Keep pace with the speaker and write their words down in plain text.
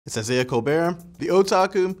It's Isaiah Colbert, the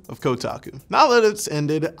otaku of Kotaku. Now that it's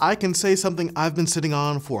ended, I can say something I've been sitting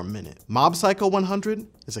on for a minute. Mob Psycho 100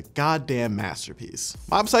 is a goddamn masterpiece.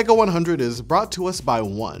 Mob Psycho 100 is brought to us by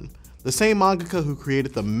One, the same mangaka who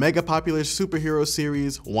created the mega popular superhero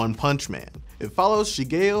series One Punch Man. It follows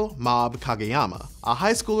Shigeo Mob Kageyama, a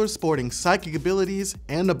high schooler sporting psychic abilities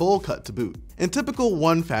and a bowl cut to boot. In typical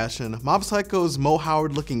One fashion, Mob Psycho's Mo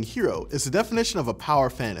Howard-looking hero is the definition of a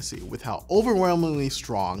power fantasy with how overwhelmingly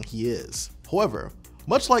strong he is. However,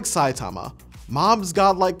 much like Saitama, Mob's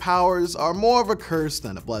godlike powers are more of a curse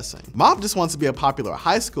than a blessing. Mob just wants to be a popular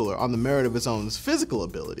high schooler on the merit of his own physical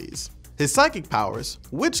abilities. His psychic powers,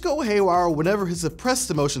 which go haywire whenever his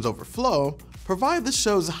suppressed emotions overflow, provide the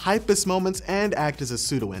show's hypest moments and act as a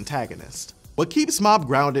pseudo-antagonist. What keeps Mob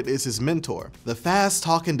grounded is his mentor, the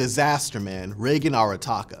fast-talking disaster man, Reigen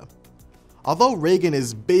Arataka. Although Reigen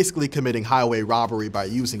is basically committing highway robbery by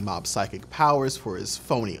using Mob's psychic powers for his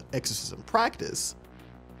phony exorcism practice,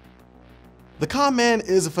 the con man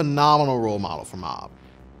is a phenomenal role model for Mob.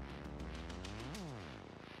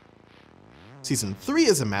 Season 3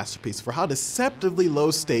 is a masterpiece for how deceptively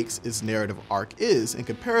low stakes its narrative arc is in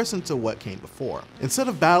comparison to what came before. Instead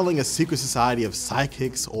of battling a secret society of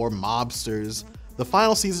psychics or mobsters, the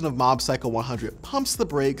final season of Mob Psycho 100 pumps the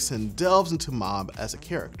brakes and delves into Mob as a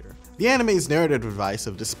character. The anime's narrative device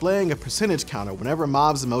of displaying a percentage counter whenever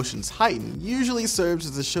Mob's emotions heighten usually serves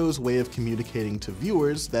as the show's way of communicating to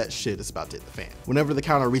viewers that shit is about to hit the fan. Whenever the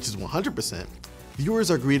counter reaches 100%,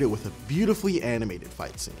 viewers are greeted with a beautifully animated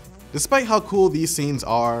fight scene. Despite how cool these scenes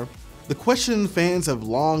are, the question fans have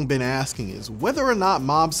long been asking is whether or not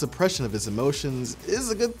Mob's suppression of his emotions is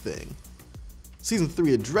a good thing. Season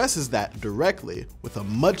 3 addresses that directly with a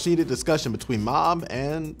much needed discussion between Mob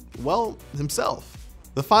and, well, himself.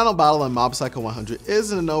 The final battle in Mob Psycho 100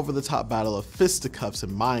 isn't an over-the-top battle of fisticuffs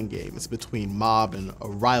and mind games between Mob and a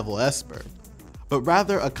rival Esper, but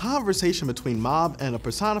rather a conversation between Mob and a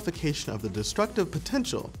personification of the destructive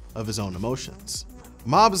potential of his own emotions.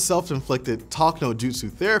 Mob's self-inflicted talk no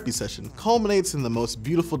jutsu therapy session culminates in the most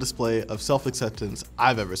beautiful display of self-acceptance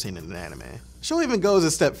I've ever seen in an anime. The show even goes a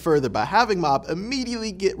step further by having Mob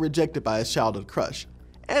immediately get rejected by his childhood crush,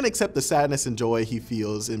 and accept the sadness and joy he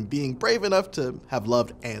feels in being brave enough to have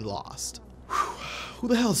loved and lost. Who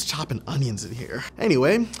the hell is chopping onions in here?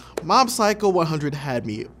 Anyway, Mob Psycho 100 had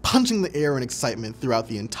me punching the air in excitement throughout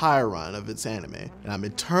the entire run of its anime, and I'm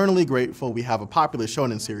eternally grateful we have a popular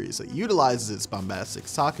shonen series that utilizes its bombastic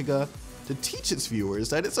sakuga to teach its viewers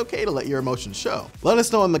that it's okay to let your emotions show. Let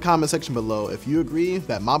us know in the comment section below if you agree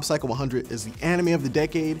that Mob Psycho 100 is the anime of the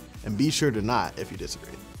decade, and be sure to not if you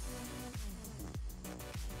disagree.